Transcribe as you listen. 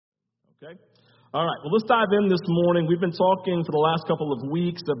Okay? All right. Well, let's dive in this morning. We've been talking for the last couple of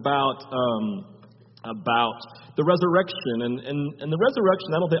weeks about the resurrection, and the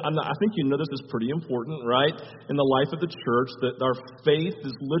resurrection. I think you know this is pretty important, right? In the life of the church, that our faith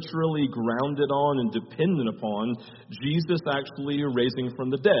is literally grounded on and dependent upon Jesus actually raising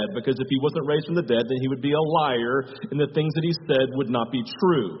from the dead. Because if he wasn't raised from the dead, then he would be a liar, and the things that he said would not be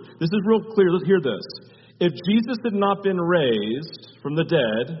true. This is real clear. Let's hear this. If Jesus had not been raised from the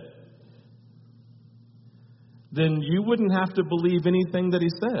dead, then you wouldn't have to believe anything that he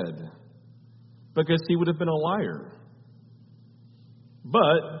said, because he would have been a liar.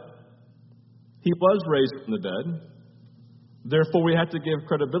 But he was raised from the dead. Therefore, we have to give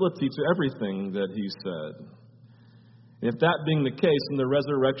credibility to everything that he said. And if that being the case, in the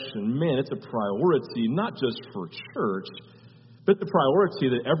resurrection, man, it's a priority, not just for church, but the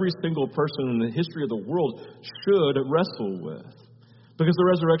priority that every single person in the history of the world should wrestle with. Because the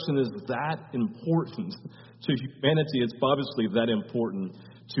resurrection is that important to humanity. It's obviously that important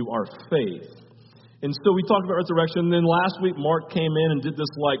to our faith. And so we talked about resurrection. And then last week, Mark came in and did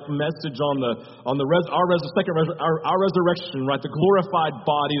this message on our resurrection, right? The glorified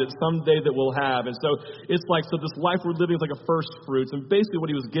body that someday that we'll have. And so it's so this life we're living is like a first fruits. And basically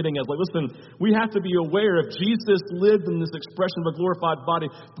what he was getting at, listen, we have to be aware if Jesus lived in this expression of a glorified body,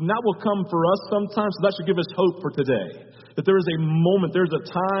 then that will come for us sometime. So that should give us hope for today. That there is a moment, there's a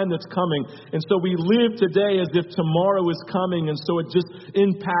time that's coming. And so we live today as if tomorrow is coming. And so it just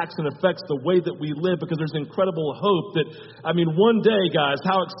impacts and affects the way that we live, because there's incredible hope that, one day, guys,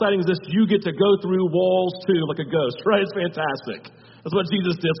 how exciting is this? You get to go through walls too, like a ghost, right? It's fantastic. That's what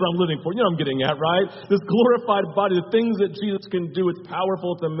Jesus did. That's what I'm living for. You know what I'm getting at, right? This glorified body, the things that Jesus can do, it's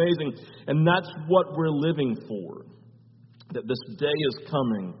powerful, it's amazing. And that's what we're living for. That this day is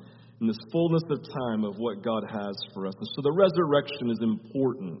coming, in this fullness of time of what God has for us. And so the resurrection is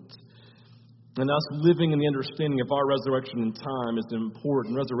important. And us living in the understanding of our resurrection in time is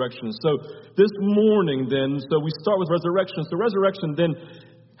important. Resurrection. So this morning then, so we start with resurrection. So resurrection then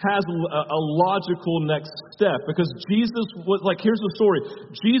has a logical next step. Because Jesus was, here's the story.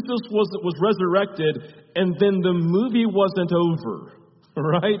 Jesus was resurrected, and then the movie wasn't over.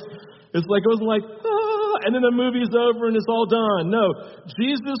 Right? It wasn't and then the movie's over and it's all done. No,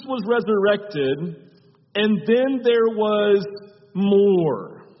 Jesus was resurrected, and then there was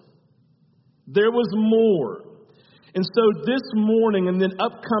more. There was more. And so this morning and then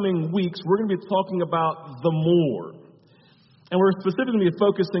upcoming weeks, we're going to be talking about the more. And we're specifically going to be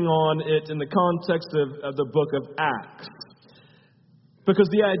focusing on it in the context of the book of Acts. Because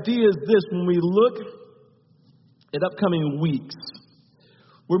the idea is this: when we look at upcoming weeks,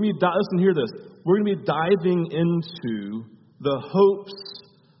 we're going to be, listen, hear this. We're going to be diving into the hopes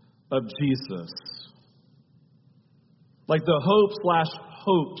of Jesus. The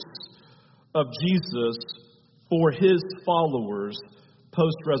hopes of Jesus for his followers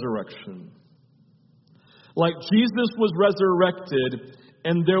post-resurrection. Jesus was resurrected,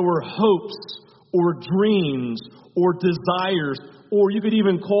 and there were hopes or dreams or desires, or you could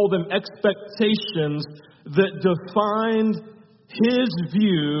even call them expectations, that defined his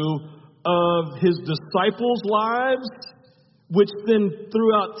view of his disciples' lives, which then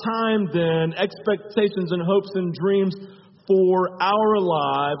throughout time then expectations and hopes and dreams for our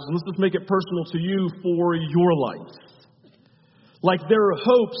lives, and let's just make it personal to you, for your life. There are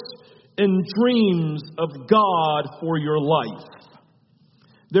hopes and dreams of God for your life.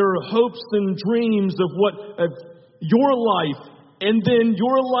 There are hopes and dreams of your life, and then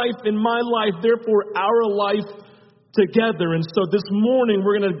your life and my life, therefore our life together. And so this morning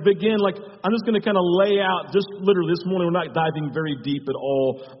we're going to begin, I'm just going to kind of lay out, just literally this morning, we're not diving very deep at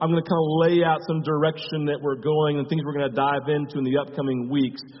all. I'm going to kind of lay out some direction that we're going and things we're going to dive into in the upcoming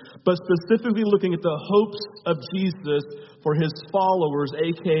weeks. But specifically looking at the hopes of Jesus for his followers,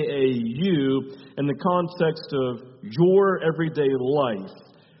 aka you, in the context of your everyday life.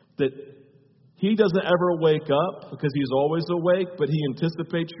 That he doesn't ever wake up because he's always awake, but he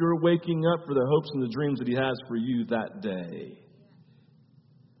anticipates your waking up for the hopes and the dreams that he has for you that day.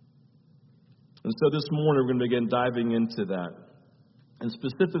 And so this morning we're going to begin diving into that, and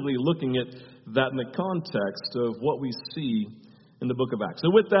specifically looking at that in the context of what we see in the book of Acts. So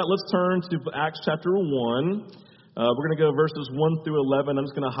with that, let's turn to Acts chapter 1. We're going to go verses 1 through 11. I'm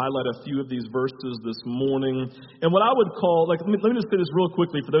just going to highlight a few of these verses this morning. And what I would call, let me just say this real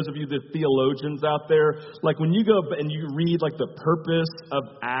quickly for those of you, the theologians out there. When you go and you read the purpose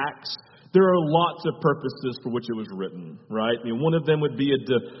of Acts, There are lots of purposes for which it was written, right? I mean, one of them would be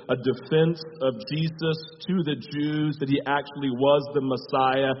a defense of Jesus to the Jews, that he actually was the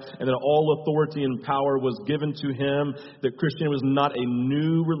Messiah, and that all authority and power was given to him, that Christianity was not a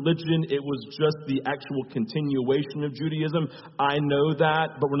new religion, it was just the actual continuation of Judaism. I know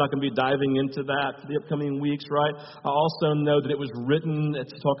that, but we're not going to be diving into that for the upcoming weeks, right? I also know that it was written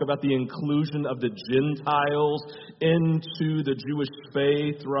to talk about the inclusion of the Gentiles into the Jewish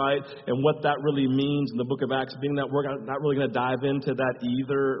faith, right? And what that really means in the book of Acts, being that we're not really going to dive into that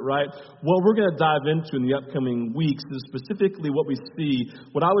either, right? What we're going to dive into in the upcoming weeks is specifically what we see,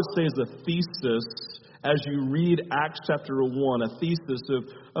 what I would say is a thesis as you read Acts chapter 1, a thesis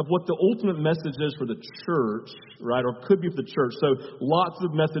of what the ultimate message is for the church, right, or could be for the church. So lots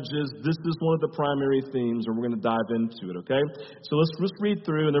of messages. This is one of the primary themes, and we're going to dive into it, okay? So let's read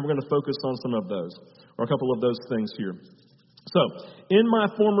through, and then we're going to focus on some of those, or a couple of those things here. So, in my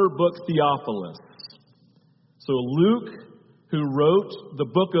former book, Theophilus. So Luke, who wrote the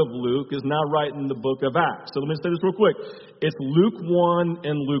book of Luke, is now writing the book of Acts. So let me say this real quick. It's Luke 1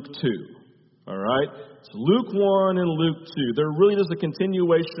 and Luke 2. All right? It's Luke 1 and Luke 2. They're really just a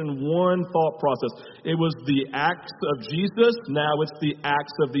continuation, one thought process. It was the Acts of Jesus, now it's the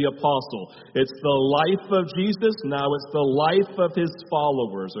Acts of the Apostle. It's the life of Jesus, now it's the life of his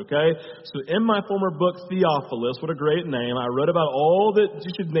followers, okay? So in my former book, Theophilus, what a great name, I wrote about all that,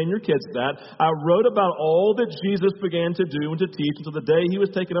 you should name your kids that, I wrote about all that Jesus began to do and to teach until the day he was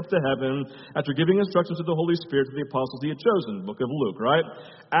taken up to heaven, after giving instructions to the Holy Spirit to the apostles he had chosen, book of Luke, right?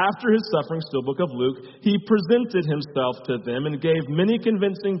 After his suffering, still book of Luke, he presented himself to them and gave many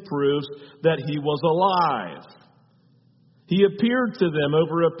convincing proofs that he was alive. He appeared to them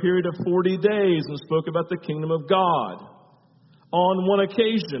over a period of 40 days and spoke about the kingdom of God. On one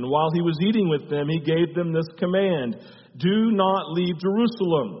occasion, while he was eating with them, he gave them this command: do not leave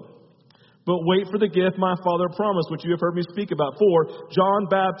Jerusalem, but wait for the gift my Father promised, which you have heard me speak about. For John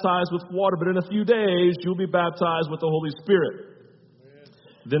baptized with water, but in a few days you'll be baptized with the Holy Spirit.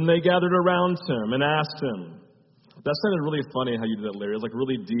 Then they gathered around him and asked him. That sounded really funny how you did that, Larry. It was like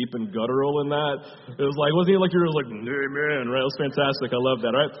really deep and guttural in that. It was like, wasn't it like you were like, amen, right? It was fantastic. I love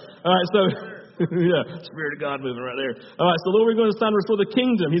that, right? All right, so, yeah, Spirit of God moving right there. All right, so Lord, we're going to stand restore the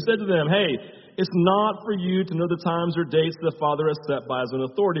kingdom. He said to them, hey, it's not for you to know the times or dates the Father has set by his own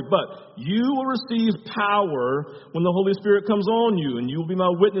authority, but you will receive power when the Holy Spirit comes on you, and you will be my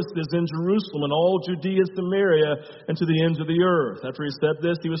witnesses in Jerusalem and all Judea, Samaria, and to the ends of the earth. After he said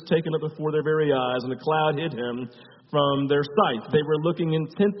this, he was taken up before their very eyes, and a cloud hid him from their sight. They were looking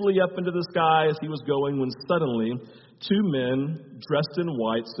intently up into the sky as he was going, when suddenly 2 men dressed in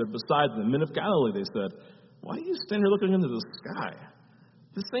white stood beside them. Men of Galilee, they said, why are you standing here looking into the sky?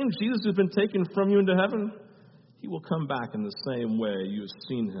 The same Jesus who's been taken from you into heaven, he will come back in the same way you have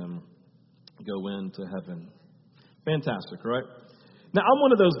seen him go into heaven. Fantastic, right? Now, I'm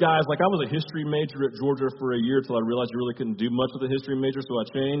one of those guys, like I was a history major at Georgia for a year till I realized you really couldn't do much with a history major, so I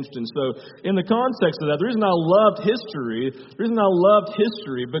changed. And so in the context of that, the reason I loved history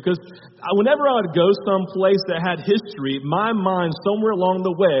because whenever I would go someplace that had history, my mind somewhere along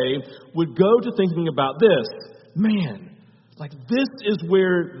the way would go to thinking about this. Man, like, this is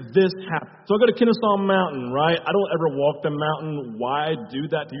where this happened. So I go to Kennesaw Mountain, right? I don't ever walk the mountain. Why do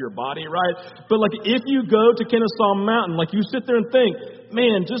that to your body, right? But, like, if you go to Kennesaw Mountain, like, you sit there and think,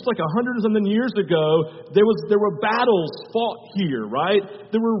 man, just like 100 and something years ago, there were battles fought here, right?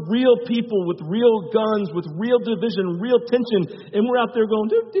 There were real people with real guns, with real division, real tension, and we're out there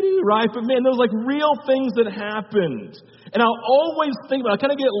going, doo-doo-doo, right? But, man, there was, like, real things that happened. And I always think about, I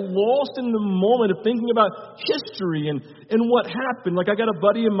kind of get lost in the moment of thinking about history and what happened. Like, I got a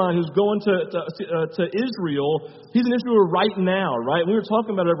buddy of mine who's going to Israel. He's in Israel right now, right? We were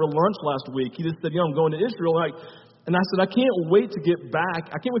talking about it over lunch last week. He just said, I'm going to Israel. And I said, I can't wait to get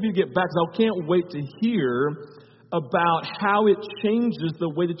back. I can't wait for you to get back, because I can't wait to hear about how it changes the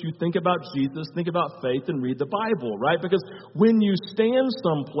way that you think about Jesus, think about faith, and read the Bible, right? Because when you stand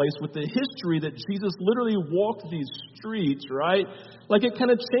someplace with the history that Jesus literally walked these streets, right? Like, it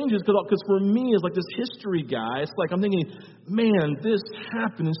kind of changes, because for me, as like this history guy, it's like I'm thinking, man, this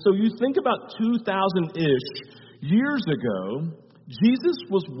happened. And so you think about 2,000-ish years ago, Jesus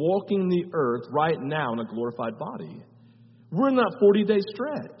was walking the earth right now in a glorified body. We're in that 40-day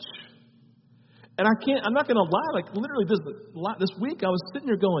stretch. And I'm not going to lie, like literally this week I was sitting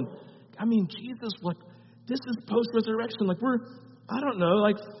here going, I mean, Jesus, like, this is post-resurrection. Like, we're, I don't know,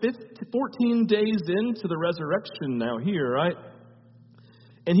 like 14 days into the resurrection now here, right?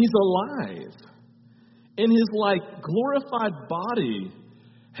 And he's alive. And his, like, glorified body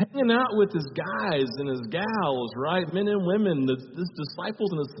hanging out with his guys and his gals, right? Men and women, his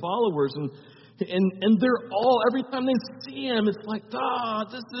disciples and his followers. And they're all, every time they see him, it's like,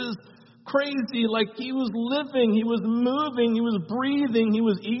 this is crazy. Like, he was living, he was moving, he was breathing, he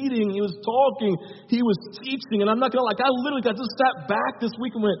was eating, he was talking, he was teaching. And I'm not going to I literally got just sat back this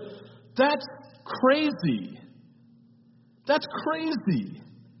week and went, that's crazy. That's crazy.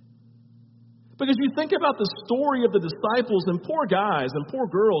 Because you think about the story of the disciples and poor guys and poor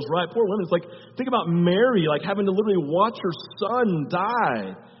girls, right? Poor women. It's like, think about Mary, like having to literally watch her son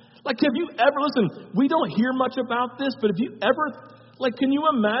die. Like, have you ever, listen, we don't hear much about this, but have you ever, like, can you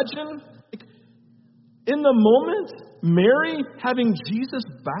imagine, like, in the moment, Mary having Jesus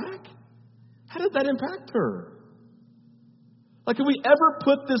back? How did that impact her? Like, can we ever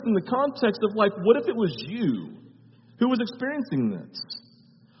put this in the context of, like, what if it was you who was experiencing this?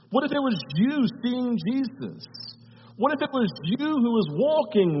 What if it was you seeing Jesus? What if it was you who was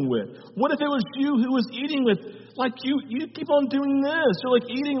walking with? What if it was you who was eating with? Like, you keep on doing this. You're like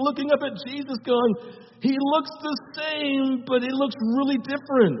eating, looking up at Jesus going, he looks the same, but he looks really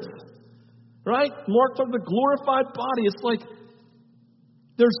different. Right? Mark talked about the glorified body. It's like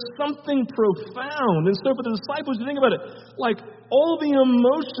there's something profound. And so for the disciples, you think about it, like all the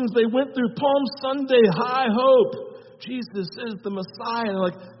emotions they went through, Palm Sunday, high hope. Jesus is the Messiah.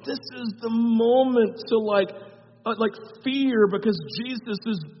 Like, this is the moment to like fear because Jesus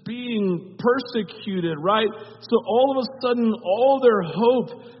is being persecuted, right? So all of a sudden, all their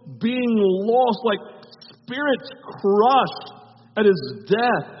hope being lost, like spirits crushed at his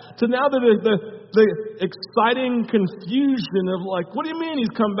death. To now the exciting confusion of like, what do you mean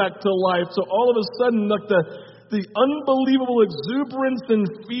he's come back to life? So all of a sudden, like the unbelievable exuberance and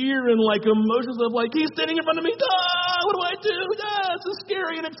fear and like emotions of like, he's standing in front of me. What do I do? This is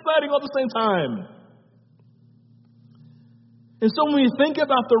scary and exciting all at the same time. And so when we think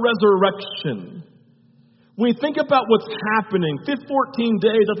about the resurrection, when we think about what's happening, 14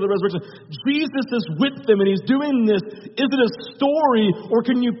 days after the resurrection, Jesus is with them and he's doing this. Is it a story, or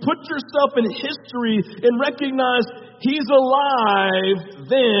can you put yourself in history and recognize he's alive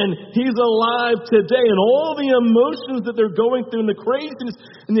then, he's alive today, and all the emotions that they're going through and the craziness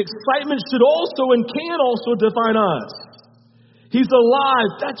and the excitement should also and can also define us. He's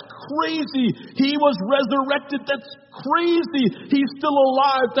alive. That's crazy. He was resurrected. That's crazy. He's still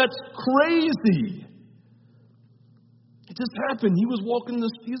alive. That's crazy. It just happened. He's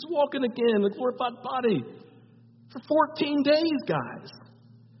walking again in the glorified body for 14 days, guys.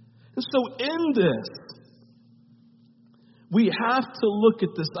 And so in this, we have to look at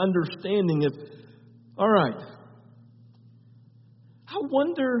this understanding of, all right, I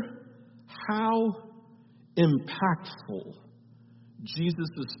wonder how impactful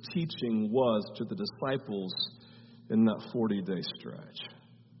Jesus' teaching was to the disciples in that 40-day stretch.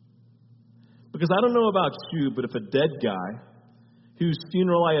 Because I don't know about you, but if a dead guy whose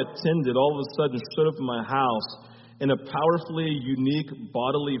funeral I attended all of a sudden showed up in my house in a powerfully unique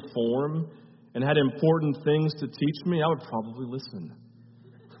bodily form and had important things to teach me, I would probably listen.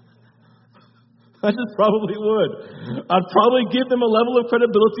 I just probably would. I'd probably give them a level of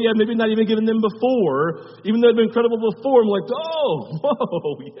credibility I've maybe not even given them before, even though they've been credible before. I'm like,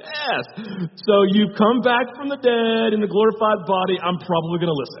 whoa, yes. So you come back from the dead in the glorified body, I'm probably going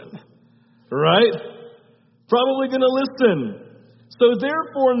to listen. Right? Probably going to listen. So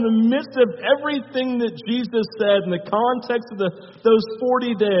therefore, in the midst of everything that Jesus said in the context of those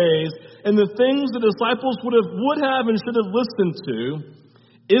 40 days and the things the disciples would have and should have listened to,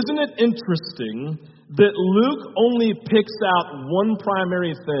 isn't it interesting that Luke only picks out one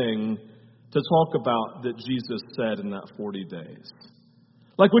primary thing to talk about that Jesus said in that 40 days?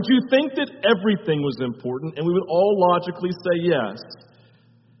 Like, would you think that everything was important? And we would all logically say yes.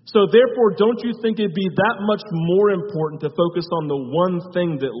 So therefore, don't you think it'd be that much more important to focus on the one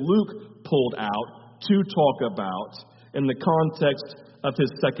thing that Luke pulled out to talk about in the context of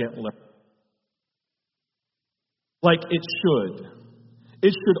his second letter? Like it should.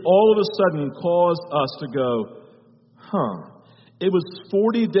 It should all of a sudden cause us to go, it was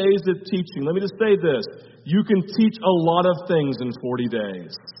 40 days of teaching. Let me just say this. You can teach a lot of things in 40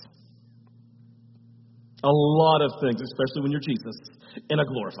 days. A lot of things, especially when you're Jesus in a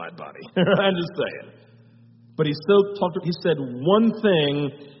glorified body. I'm just saying. But he said one thing,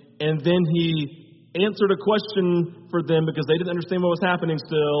 and then he answered a question for them because they didn't understand what was happening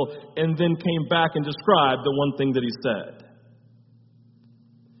still, and then came back and described the one thing that he said.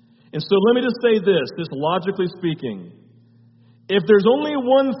 And so let me just say this, just logically speaking. If there's only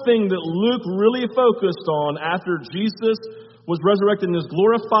one thing that Luke really focused on after Jesus was resurrected in his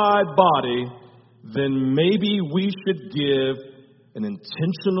glorified body, then maybe we should give an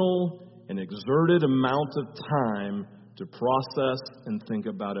intentional and exerted amount of time to process and think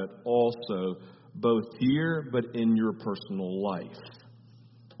about it also, both here but in your personal life.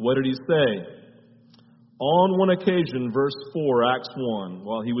 What did he say? On one occasion, verse 4, Acts 1,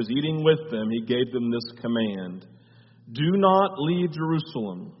 while he was eating with them, he gave them this command: do not leave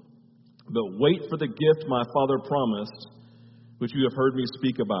Jerusalem, but wait for the gift my Father promised, which you have heard me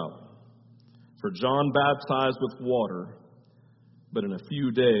speak about. For John baptized with water, but in a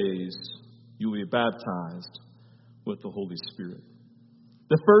few days you will be baptized with the Holy Spirit.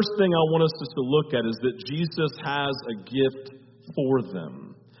 The first thing I want us just to look at is that Jesus has a gift for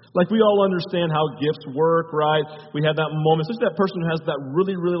them. Like, we all understand how gifts work, right? We have that moment, especially that person who has that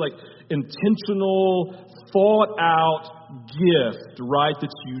really, really intentional, thought out gift, right?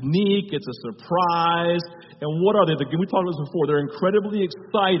 That's unique, it's a surprise. And what are they? We talked about this before. They're incredibly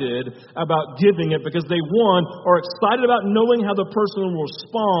excited about giving it because they, one, are excited about knowing how the person will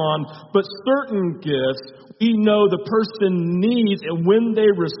respond. But certain gifts, we know the person needs, and when they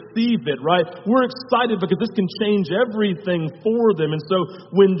receive it, right, we're excited because this can change everything for them. And so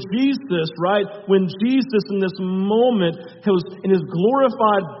when Jesus in this moment was in his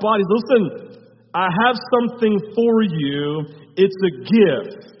glorified body, listen, I have something for you. It's a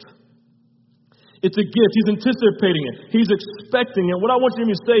gift. It's a gift. He's anticipating it. He's expecting it. What I want you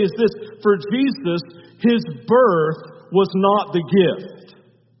to say is this: for Jesus, his birth was not the gift.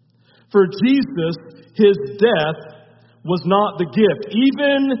 For Jesus, his death was not the gift.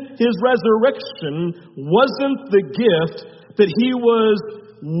 Even his resurrection wasn't the gift that he was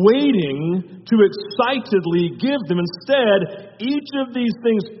waiting to excitedly give them. Instead, each of these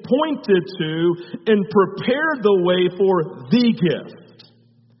things pointed to and prepared the way for the gift.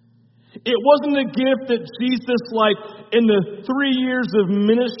 It wasn't a gift that Jesus, in the 3 years of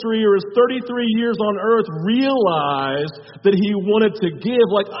ministry or his 33 years on earth, realized that he wanted to give.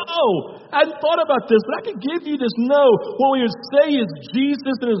 I hadn't thought about this, but I could give you this. No. What we would say is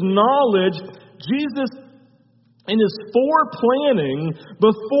Jesus in his knowledge, Jesus in his foreplanning,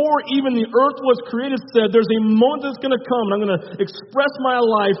 before even the earth was created, said there's a moment that's going to come, and I'm going to express my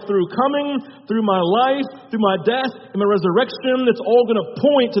life through coming, through my life, through my death, and my resurrection. That's all going to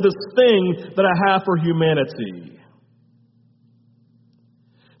point to this thing that I have for humanity.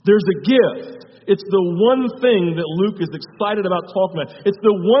 There's a gift. It's the one thing that Luke is excited about talking about. It's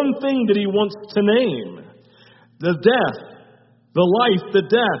the one thing that he wants to name. The death, the life, the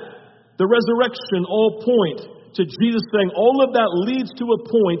death, the resurrection all point to Jesus saying, all of that leads to a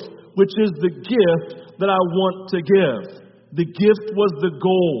point, which is the gift that I want to give. The gift was the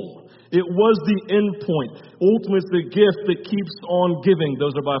goal. It was the end point. Ultimately, it's the gift that keeps on giving.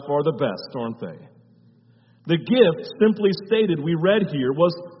 Those are by far the best, aren't they? The gift, simply stated, we read here,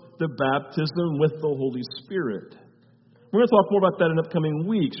 was the baptism with the Holy Spirit. We're going to talk more about that in upcoming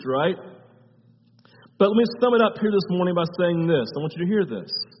weeks, right? But let me sum it up here this morning by saying this. I want you to hear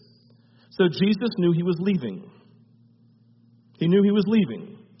this. So Jesus knew he was leaving. He knew he was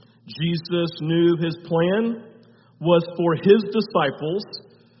leaving. Jesus knew his plan was for his disciples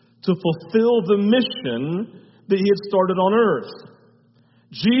to fulfill the mission that he had started on earth.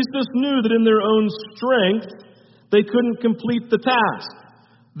 Jesus knew that in their own strength, they couldn't complete the task.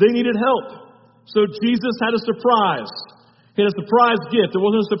 They needed help. So Jesus had a surprise. He had a surprise gift. It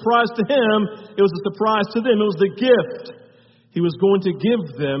wasn't a surprise to him. It was a surprise to them. It was the gift. He was going to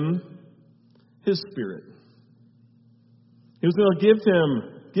give them his Spirit. He was going to give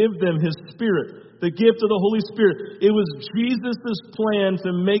them his Spirit, the gift of the Holy Spirit. It was Jesus' plan to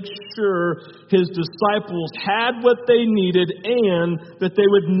make sure his disciples had what they needed and that they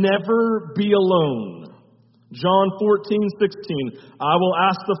would never be alone. John 14:16, I will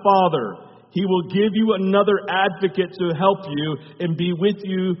ask the Father. He will give you another advocate to help you and be with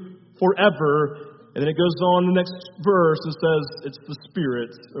you forever. And then it goes on the next verse and says, it's the Spirit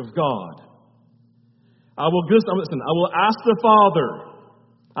of God. I will ask the Father.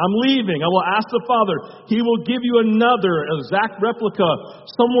 I'm leaving. I will ask the Father. He will give you another exact replica,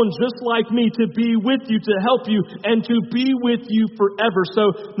 someone just like me, to be with you, to help you, and to be with you forever.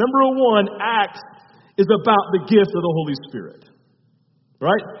 So, number one, Acts is about the gift of the Holy Spirit.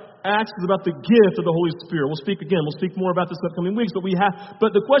 Right? Acts is about the gift of the Holy Spirit. We'll speak more about this in the upcoming weeks.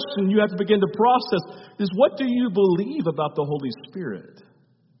 But the question you have to begin to process is, what do you believe about the Holy Spirit?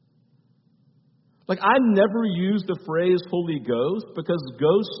 I never use the phrase Holy Ghost because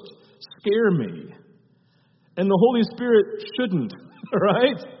ghosts scare me. And the Holy Spirit shouldn't,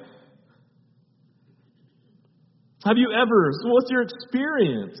 right? What's your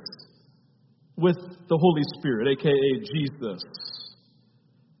experience with the Holy Spirit, a.k.a. Jesus?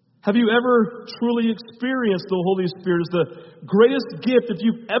 Have you ever truly experienced the Holy Spirit as the greatest gift that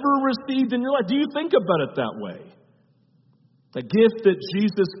you've ever received in your life? Do you think about it that way? A gift that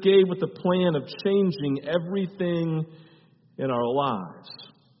Jesus gave with the plan of changing everything in our lives.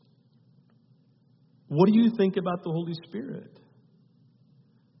 What do you think about the Holy Spirit?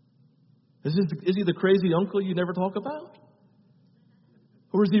 Is he the crazy uncle you never talk about?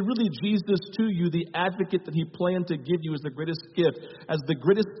 Or is he really Jesus to you, the advocate that he planned to give you as the greatest gift, as the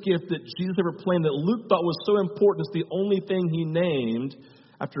greatest gift that Jesus ever planned, that Luke thought was so important, it's the only thing he named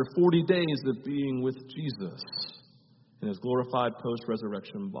after 40 days of being with Jesus in his glorified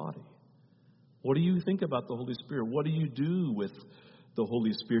post-resurrection body? What do you think about the Holy Spirit? What do you do with the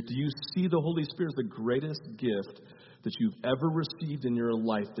Holy Spirit? Do you see the Holy Spirit as the greatest gift that you've ever received in your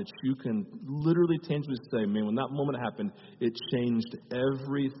life, that you can literally tangibly say, man, when that moment happened, it changed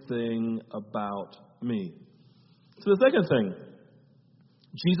everything about me? So the second thing,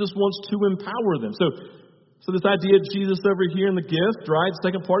 Jesus wants to empower them. So this idea of Jesus over here in the gift, right? The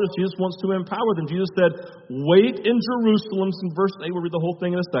second part is Jesus wants to empower them. Jesus said, wait in Jerusalem. In verse 8, we'll read the whole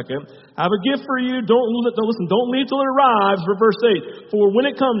thing in a second. I have a gift for you. Don't leave till it arrives. For verse 8, for when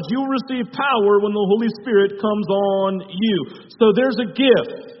it comes, you will receive power when the Holy Spirit comes on you. So there's a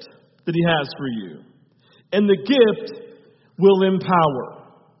gift that he has for you. And the gift will empower.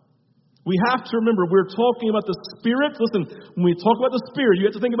 We have to remember, we're talking about the Spirit. Listen, when we talk about the Spirit, you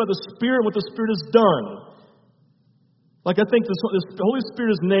have to think about the Spirit and what the Spirit has done. Like I think this Holy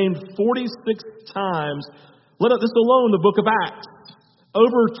Spirit is named 46 times, let this alone in the book of Acts.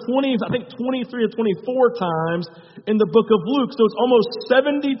 Over 23 or 24 times in the book of Luke. So it's almost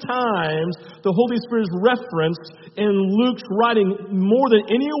 70 times the Holy Spirit is referenced in Luke's writing, more than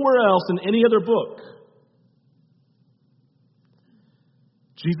anywhere else in any other book.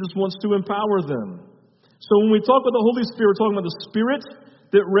 Jesus wants to empower them. So when we talk about the Holy Spirit, we're talking about the Spirit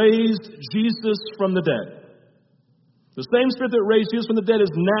that raised Jesus from the dead. The same Spirit that raised Jesus from the dead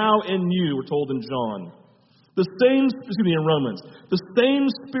is now in you, we're told in John. In Romans. The same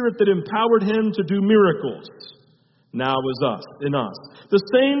Spirit that empowered him to do miracles now is in us. The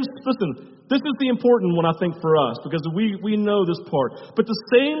same, this is the important one, I think, for us, because we know this part. But the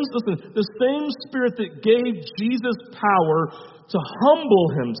same Spirit that gave Jesus power to humble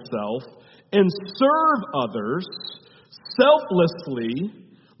himself and serve others selflessly,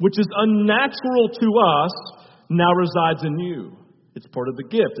 which is unnatural to us, now resides in you. It's part of the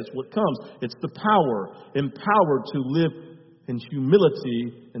gift. It's what comes. It's the power, empowered to live in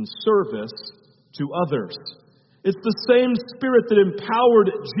humility and service to others. It's the same Spirit that empowered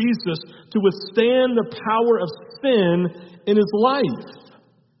Jesus to withstand the power of sin in his life.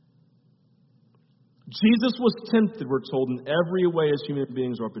 Jesus was tempted, we're told, in every way as human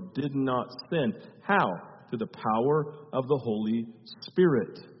beings are, but did not sin. How? Through the power of the Holy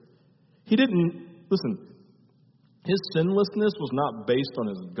Spirit. He didn't, his sinlessness was not based on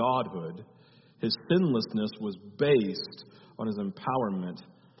his godhood. His sinlessness was based on his empowerment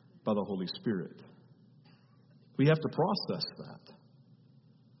by the Holy Spirit. We have to process that.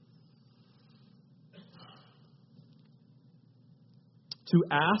 To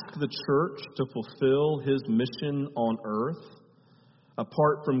ask the church to fulfill his mission on earth,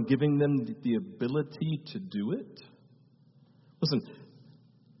 apart from giving them the ability to do it. Listen,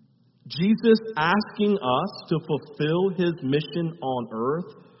 Jesus asking us to fulfill his mission on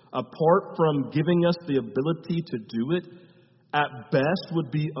earth, apart from giving us the ability to do it, at best would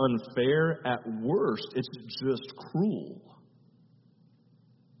be unfair. At worst, it's just cruel.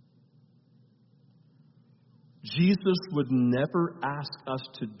 Jesus would never ask us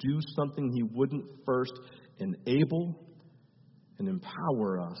to do something he wouldn't first enable and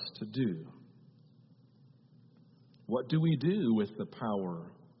empower us to do. What do we do with the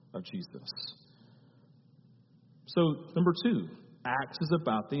power of Jesus? So, number 2, Acts is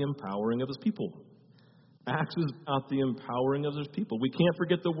about the empowering of his people. Acts is about the empowering of his people. We can't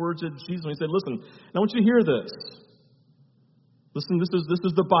forget the words of Jesus when he said, listen, and I want you to hear this. Listen, this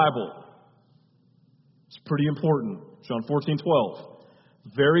is the Bible. It's pretty important. John 14:12.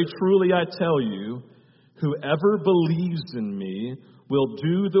 Very truly I tell you, whoever believes in me will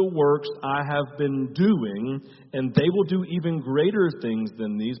do the works I have been doing, and they will do even greater things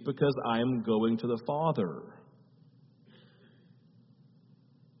than these because I am going to the Father.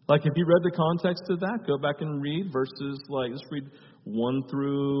 Like if you read the context of that, go back and read verses let's read 1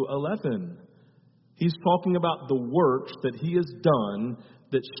 through 11. He's talking about the works that he has done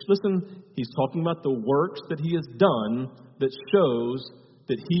he's talking about the works that he has done that shows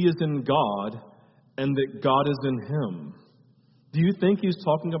that he is in God and that God is in him. Do you think he's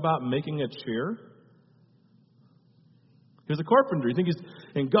talking about making a chair? He was a carpenter. You think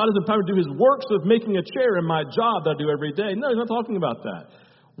And God is empowered to do his works of making a chair in my job that I do every day. No, he's not talking about that.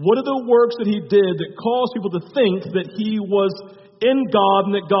 What are the works that he did that caused people to think that he was in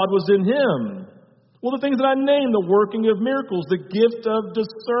God and that God was in him? Well, the things that I named, the working of miracles, the gift of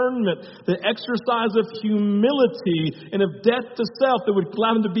discernment, the exercise of humility and of death to self that would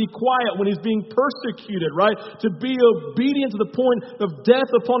allow him to be quiet when he's being persecuted, right? To be obedient to the point of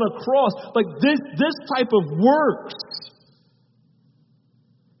death upon a cross. Like this type of works.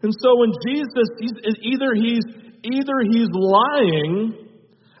 And so when Jesus, either he's lying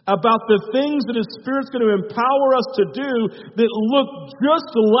about the things that his Spirit's going to empower us to do that look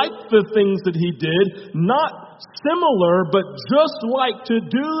just like the things that he did, not similar, but just like to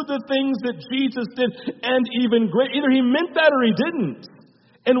do the things that Jesus did, and even greater. Either he meant that or he didn't.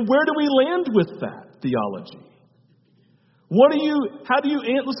 And where do we land with that theology? How do you,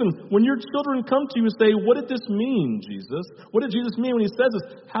 listen, when your children come to you and say, what did this mean, Jesus? What did Jesus mean when he says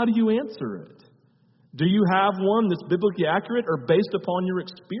this? How do you answer it? Do you have one that's biblically accurate or based upon your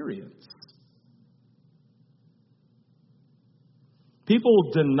experience?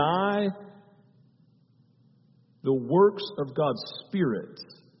 People deny the works of God's Spirit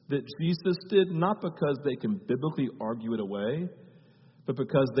that Jesus did, not because they can biblically argue it away, but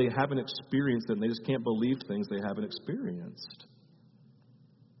because they haven't experienced it and they just can't believe things they haven't experienced.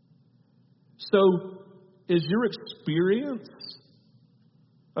 So, is your experience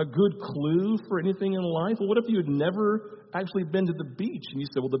a good clue for anything in life? Well, what if you had never actually been to the beach and you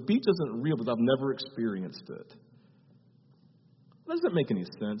said, well, the beach isn't real because I've never experienced it? That doesn't make any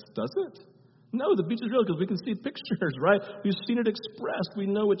sense, does it? No, the beach is real because we can see pictures, right? We've seen it expressed. We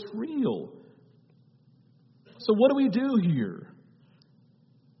know it's real. So what do we do here?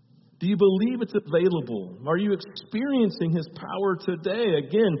 Do you believe it's available? Are you experiencing his power today?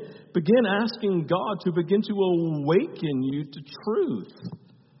 Again, begin asking God to begin to awaken you to truth.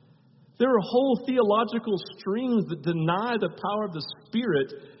 There are whole theological streams that deny the power of the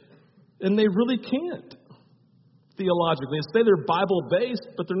Spirit, and they really can't theologically. They say they're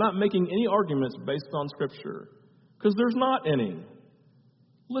Bible-based, but they're not making any arguments based on Scripture, because there's not any,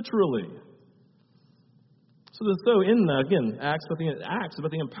 literally. So in that, again, Acts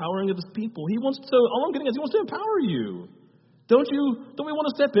about the empowering of his people. All I'm getting is he wants to empower you. Don't we want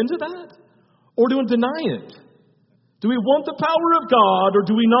to step into that? Or do we deny it? Do we want the power of God or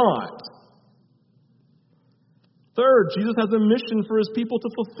do we not? Third, Jesus has a mission for his people to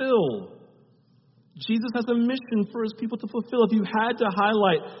fulfill. Jesus has a mission for his people to fulfill. If you had to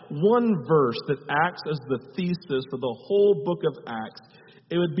highlight one verse that acts as the thesis for the whole book of Acts,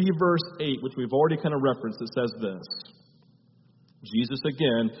 it would be verse 8, which we've already kind of referenced. It says this. Jesus,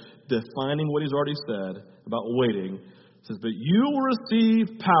 again, defining what he's already said about waiting, says, but you will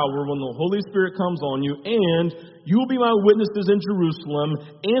receive power when the Holy Spirit comes on you, and you will be my witnesses in Jerusalem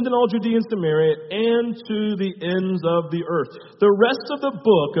and in all Judea and Samaria and to the ends of the earth. The rest of the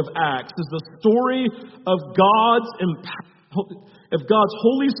book of Acts is the story of God's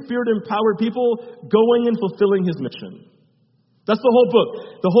Holy Spirit empowered people going and fulfilling his mission. That's the whole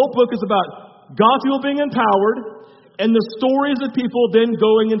book. The whole book is about God's people being empowered and the stories of people then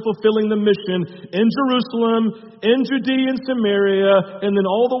going and fulfilling the mission in Jerusalem, in Judea and Samaria, and then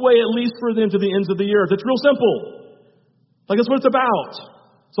all the way at least for them to the ends of the earth. It's real simple. Like that's what it's about.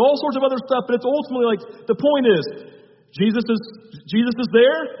 It's all sorts of other stuff, but it's ultimately like the point is Jesus is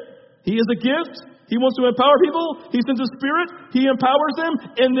there. He is a gift. He wants to empower people. He sends his Spirit. He empowers them.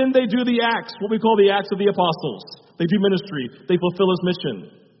 And then they do the acts, what we call the Acts of the Apostles. They do ministry. They fulfill his mission.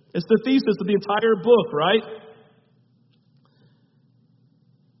 It's the thesis of the entire book, right?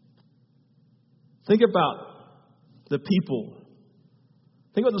 Think about the people.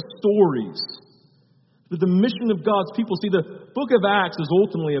 Think about the stories. The mission of God's people. See, the book of Acts is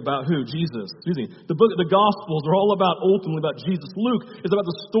ultimately about who? Jesus. The Gospels are all ultimately about Jesus. Luke is about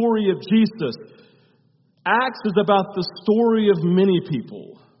the story of Jesus. Acts is about the story of many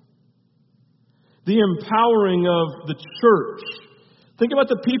people. The empowering of the church. Think about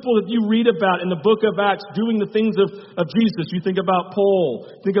the people that you read about in the book of Acts doing the things of Jesus. You think about Paul.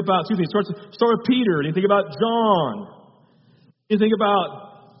 Start with Peter. And you think about John. You think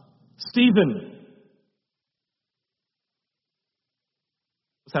about Stephen.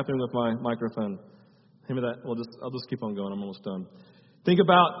 What's happening with my microphone? Hand me that. I'll just keep on going. I'm almost done. You think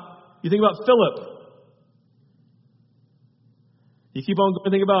about Philip. You keep on going.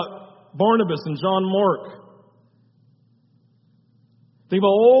 Think about Barnabas and John Mark. Think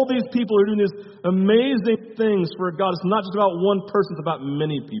about all these people who are doing these amazing things for God. It's not just about one person, it's about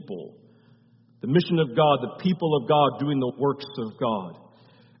many people. The mission of God, the people of God doing the works of God.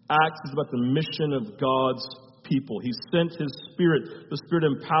 Acts is about the mission of God's people. He sent His Spirit. The Spirit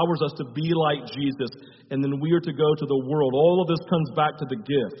empowers us to be like Jesus. And then we are to go to the world. All of this comes back to the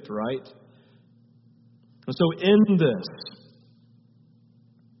gift, right? And so in this,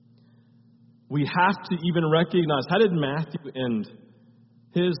 we have to even recognize, how did Matthew end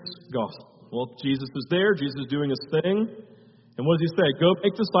his gospel? Well, Jesus is there. Jesus is doing His thing. And what does He say? Go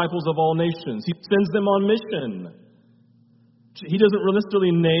make disciples of all nations. He sends them on mission. He doesn't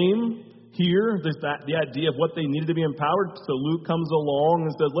necessarily name here the idea of what they needed to be empowered. So Luke comes along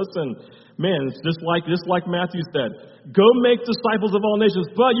and says, listen, man, it's just like Matthew said. Go make disciples of all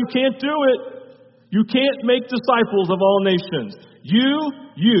nations. But you can't do it. You can't make disciples of all nations.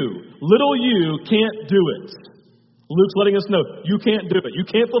 Little you can't do it. Luke's letting us know, you can't do it. You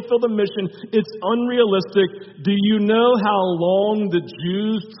can't fulfill the mission. It's unrealistic. Do you know how long the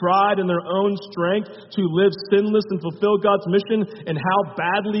Jews tried in their own strength to live sinless and fulfill God's mission, and how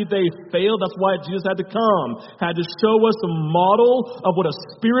badly they failed? That's why Jesus had to come, had to show us a model of what a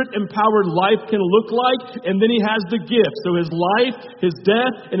Spirit-empowered life can look like, and then He has the gift. So His life, His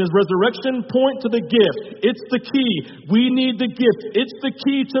death, and His resurrection point to the gift. It's the key. We need the gift. It's the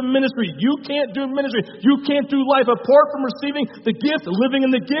key to ministry. You can't do ministry. You can't do life apart from receiving the gift, living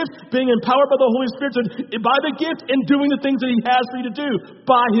in the gift, being empowered by the Holy Spirit, by the gift, and doing the things that He has for you to do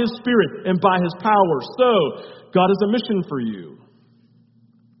by His Spirit and by His power. So, God has a mission for you.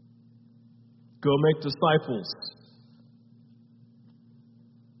 Go make disciples.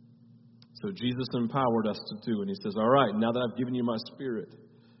 So Jesus empowered us to do, and He says, all right, now that I've given you my Spirit,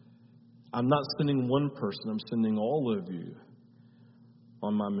 I'm not sending one person, I'm sending all of you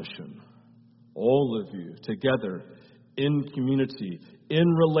on my mission. All of you together in community, in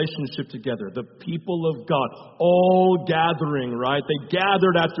relationship together, the people of God, all gathering, right? They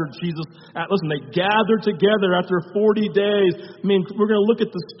gathered after Jesus. Listen, they gathered together after 40 days. I mean, we're going to look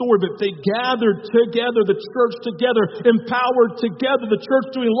at the story, but they gathered together, the church together, empowered together, the church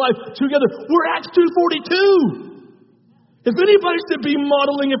doing life together. We're Acts 2:42. If anybody should be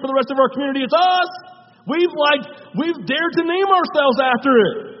modeling it for the rest of our community, it's us. We've dared to name ourselves after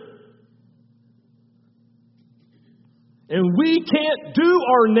it. And we can't do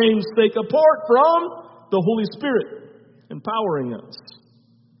our namesake apart from the Holy Spirit empowering us.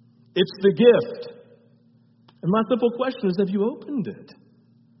 It's the gift. And my simple question is, have you opened it?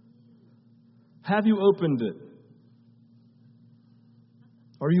 Have you opened it?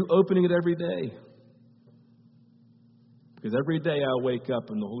 Are you opening it every day? Because every day I wake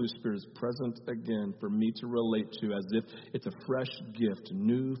up and the Holy Spirit is present again for me to relate to, as if it's a fresh gift,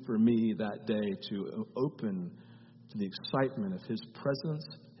 new for me that day, to open to the excitement of His presence,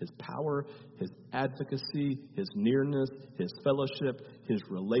 His power, His advocacy, His nearness, His fellowship, His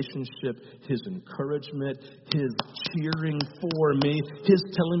relationship, His encouragement, His cheering for me, His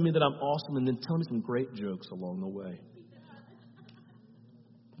telling me that I'm awesome, and then telling me some great jokes along the way.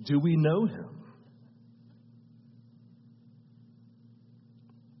 Do we know Him?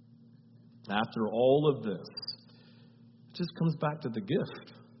 After all of this, it just comes back to the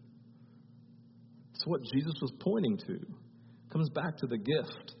gift. It's what Jesus was pointing to. It comes back to the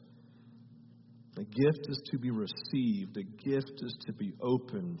gift. The gift is to be received. The gift is to be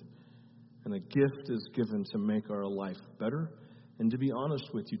opened. And the gift is given to make our life better. And to be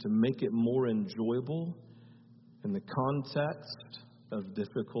honest with you, to make it more enjoyable in the context of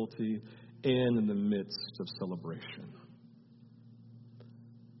difficulty and in the midst of celebration.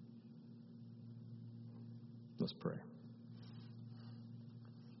 Let's pray.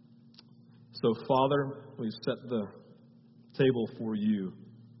 So, Father, we set the table for you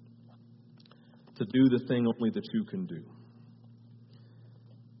to do the thing only that you can do.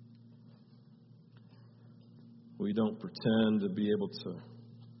 We don't pretend to be able to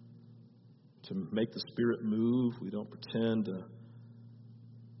make the Spirit move. We don't pretend to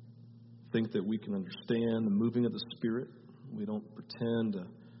think that we can understand the moving of the Spirit. We don't pretend to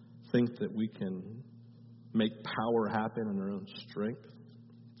think that we can make power happen in our own strength.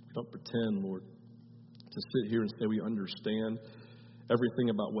 We don't pretend, Lord, to sit here and say we understand everything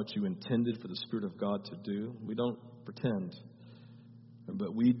about what you intended for the Spirit of God to do. We don't pretend.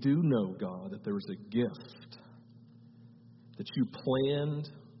 But we do know, God, that there is a gift that you planned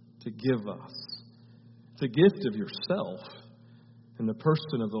to give us. It's a gift of yourself in the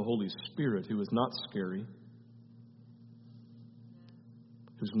person of the Holy Spirit, who is not scary,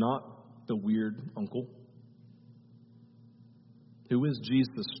 who's not the weird uncle, who is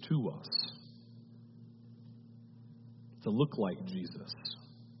Jesus to us, to look like Jesus.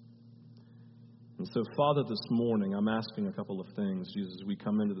 And so, Father, this morning, I'm asking a couple of things, Jesus, as we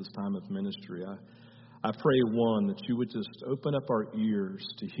come into this time of ministry. I pray, one, that you would just open up our ears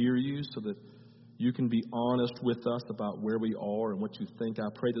to hear you so that You can be honest with us about where we are and what you think. I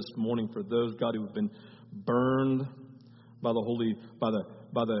pray this morning for those, God, who have been burned by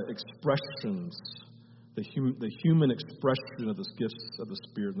the expressions, the human expression of the gifts of the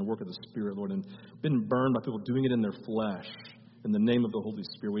Spirit and the work of the Spirit, Lord, and been burned by people doing it in their flesh. In the name of the Holy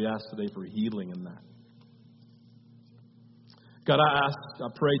Spirit, we ask today for healing in that. God, I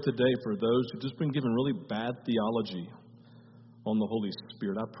pray today for those who've just been given really bad theology on the Holy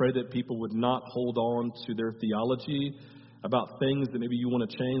Spirit. I pray that people would not hold on to their theology about things that maybe you want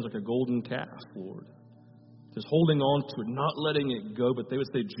to change, like a golden calf, Lord. Just holding on to it, not letting it go, but they would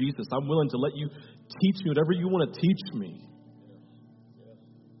say, Jesus, I'm willing to let you teach me whatever you want to teach me.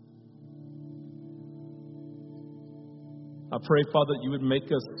 I pray, Father, that you would make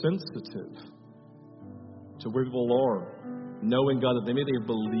us sensitive to where people are, knowing, God, that maybe they've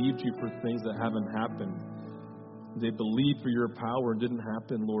believed you for things that haven't happened. They believed for your power and didn't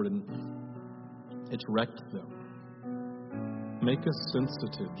happen, Lord, and it's wrecked them. Make us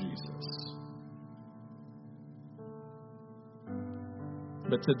sensitive, Jesus.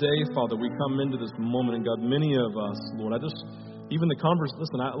 But today, Father, we come into this moment, and God, many of us, Lord, even the conversation,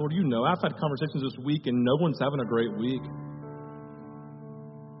 listen, Lord, you know, I've had conversations this week, and no one's having a great week.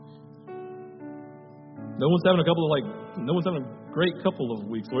 No one's having a great couple of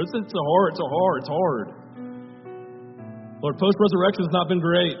weeks, Lord. It's hard. Lord, post-resurrection has not been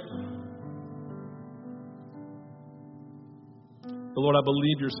great. But Lord, I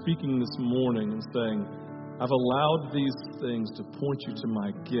believe you're speaking this morning and saying, I've allowed these things to point you to my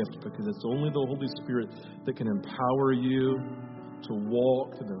gift because it's only the Holy Spirit that can empower you to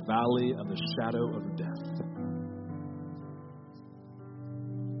walk through the valley of the shadow of death.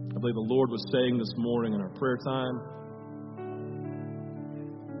 I believe the Lord was saying this morning in our prayer time,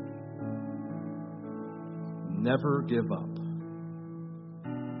 never give up.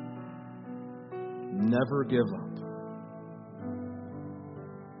 Never give up.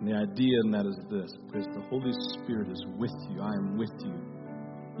 And the idea in that is this, because the Holy Spirit is with you. I am with you,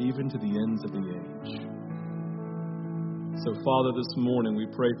 even to the ends of the age. So, Father, this morning we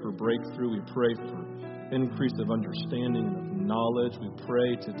pray for breakthrough. We pray for increase of understanding and of knowledge. We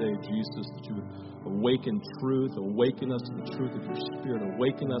pray today, Jesus, that you would awaken truth, awaken us to the truth of your Spirit,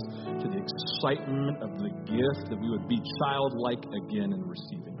 awaken us to the excitement of the gift, that we would be childlike again in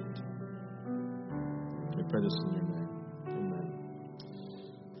receiving it. We pray this in your name. Amen.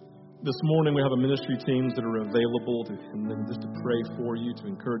 This morning we have a ministry teams that are available just to pray for you, to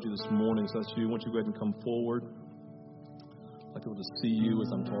encourage you this morning. So that's you. I want you to go ahead and come forward. I'd like people to see you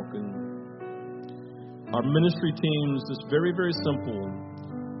as I'm talking. Our ministry teams is very, very simple.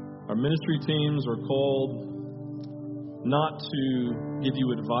 Our ministry teams are called not to give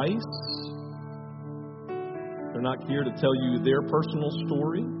you advice. They're not here to tell you their personal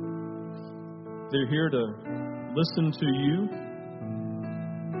story. They're here to listen to you,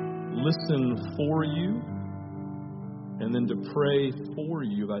 listen for you, and then to pray for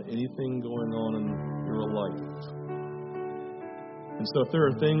you about anything going on in your life. And so if there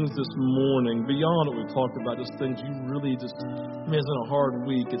are things this morning, beyond what we've talked about, just things you really just, man, it's been a hard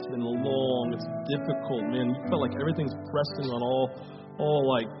week, it's been long, it's difficult, man. You felt like everything's pressing on all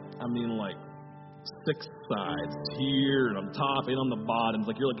six sides here and on top and on the bottom. It's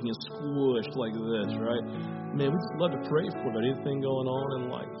like you're like getting squished like this, right? Man, we just love to pray for about anything going on in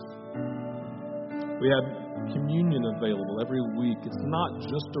life. We have communion available every week. It's not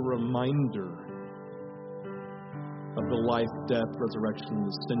just a reminder of the life, death, resurrection, and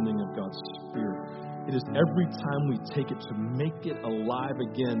the sending of God's Spirit. It is every time we take it to make it alive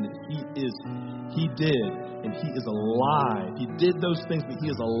again that He did, and He is alive. He did those things, but He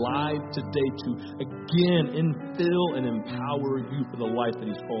is alive today to again infill and empower you for the life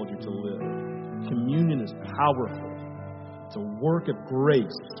that He's called you to live. Communion is powerful. It's a work of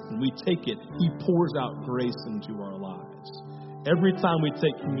grace. When we take it, He pours out grace into our lives. Every time we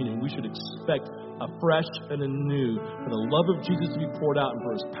take communion, we should expect afresh and anew for the love of Jesus to be poured out and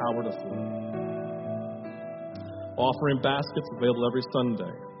for His power to flow. Offering baskets available every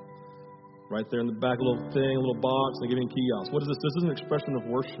Sunday. Right there in the back, a little thing, a little box, they give you a kiosk. What is this? This is an expression of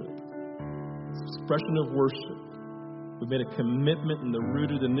worship. It's an expression of worship. We made a commitment in the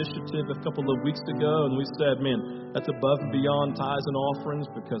Rooted Initiative a couple of weeks ago, and we said, man, that's above and beyond tithes and offerings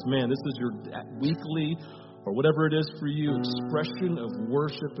because, man, this is your weekly or whatever it is for you, expression of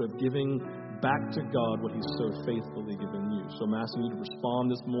worship, of giving back to God what He's so faithfully given you. So I'm asking you to respond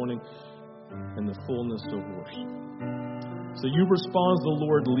this morning in the fullness of worship. So you respond as the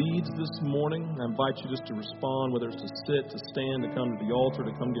Lord leads this morning. I invite you just to respond, whether it's to sit, to stand, to come to the altar,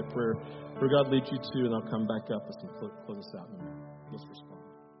 to come get prayer, where God leads you to, and I'll come back up as we close this out in a minute. Let's respond.